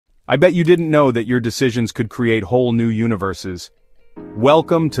I bet you didn't know that your decisions could create whole new universes.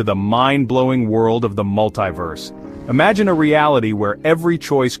 Welcome to the mind-blowing world of the multiverse. Imagine a reality where every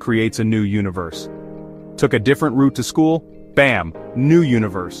choice creates a new universe. Took a different route to school? Bam! New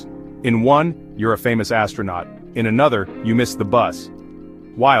universe. In one, you're a famous astronaut. In another, you missed the bus.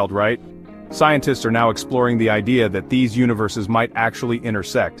 Wild, right? Scientists are now exploring the idea that these universes might actually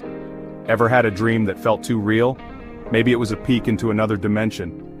intersect. Ever had a dream that felt too real? Maybe it was a peek into another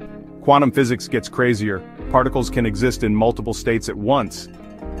dimension. Quantum physics gets crazier. Particles can exist in multiple states at once.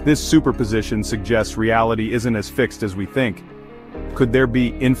 This superposition suggests reality isn't as fixed as we think. Could there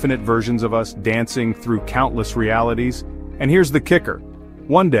be infinite versions of us dancing through countless realities? And here's the kicker.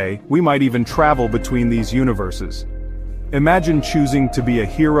 One day, we might even travel between these universes. Imagine choosing to be a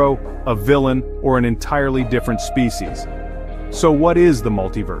hero, a villain, or an entirely different species. So what is the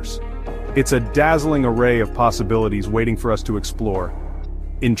multiverse? It's a dazzling array of possibilities waiting for us to explore.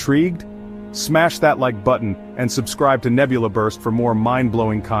 Intrigued? Smash that like button and subscribe to Nebula Burst for more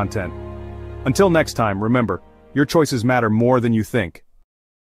mind-blowing content. Until next time, remember, your choices matter more than you think.